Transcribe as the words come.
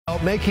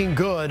About making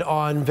good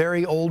on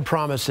very old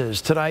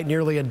promises. Tonight,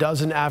 nearly a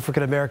dozen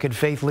African-American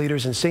faith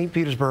leaders in St.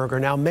 Petersburg are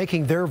now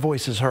making their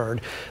voices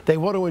heard. They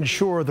want to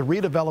ensure the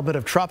redevelopment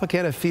of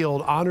Tropicana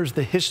Field honors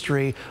the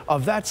history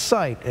of that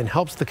site and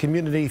helps the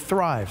community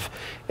thrive.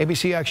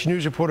 ABC Action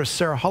News reporter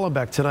Sarah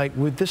Hollenbeck tonight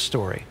with this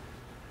story.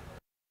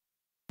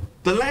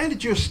 The land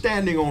that you're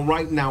standing on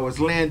right now is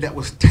land that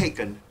was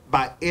taken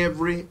by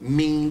every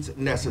means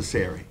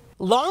necessary.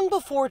 Long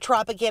before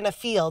Tropicana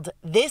Field,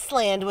 this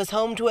land was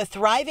home to a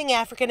thriving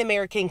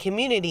African-American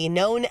community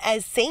known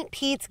as St.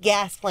 Pete's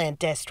Gas Plant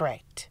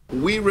District.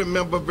 We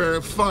remember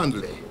very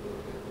fondly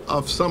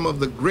of some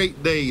of the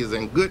great days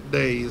and good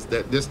days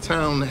that this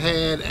town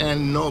had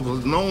and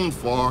was known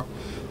for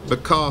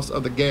because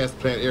of the gas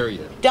plant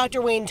area.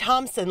 Dr. Wayne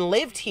Thompson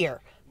lived here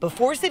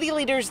before city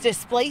leaders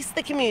displaced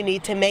the community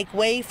to make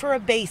way for a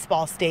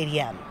baseball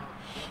stadium.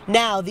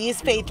 Now,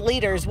 these faith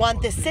leaders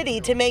want the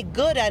city to make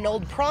good on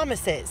old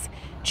promises,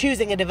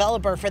 choosing a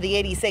developer for the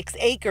 86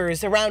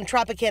 acres around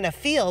Tropicana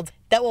Field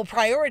that will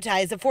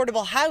prioritize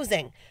affordable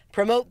housing,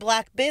 promote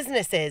black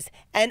businesses,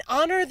 and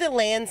honor the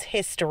land's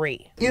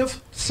history.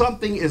 If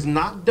something is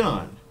not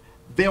done,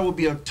 there will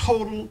be a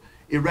total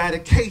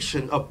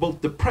eradication of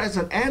both the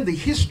present and the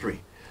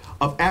history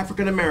of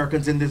African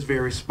Americans in this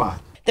very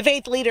spot. The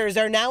faith leaders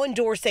are now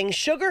endorsing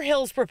Sugar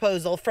Hill's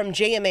proposal from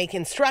JMA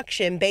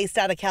Construction based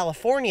out of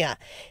California,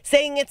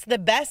 saying it's the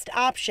best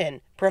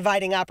option,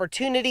 providing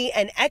opportunity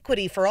and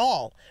equity for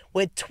all,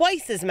 with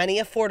twice as many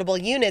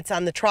affordable units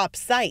on the Trop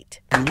site.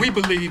 We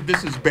believe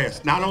this is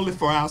best, not only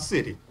for our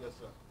city,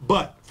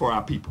 but for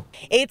our people.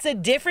 It's a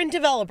different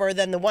developer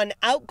than the one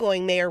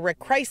outgoing Mayor Rick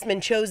Kreisman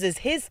chose as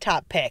his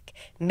top pick,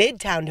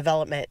 Midtown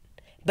Development.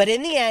 But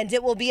in the end,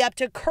 it will be up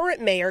to current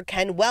Mayor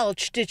Ken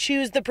Welch to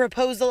choose the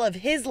proposal of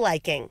his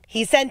liking.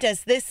 He sent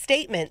us this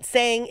statement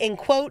saying, in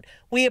quote,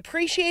 "We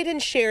appreciate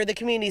and share the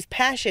community's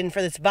passion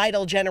for this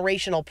vital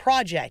generational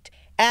project,"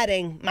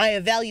 adding, "My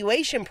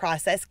evaluation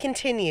process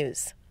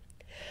continues."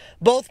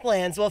 Both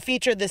plans will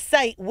feature the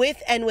site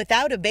with and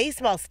without a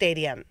baseball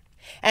stadium,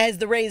 as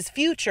the Rays'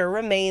 future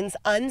remains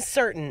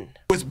uncertain.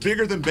 It's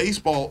bigger than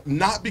baseball,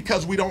 not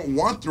because we don't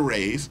want the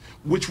Rays,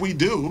 which we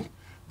do,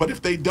 but if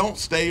they don't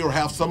stay or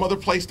have some other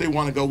place they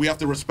want to go, we have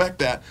to respect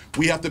that.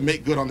 We have to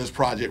make good on this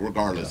project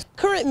regardless.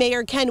 Current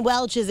Mayor Ken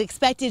Welch is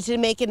expected to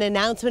make an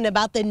announcement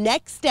about the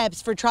next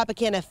steps for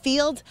Tropicana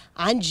Field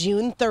on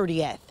June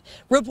 30th.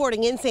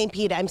 Reporting in St.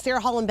 Pete, I'm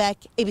Sarah Hollenbeck,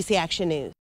 ABC Action News.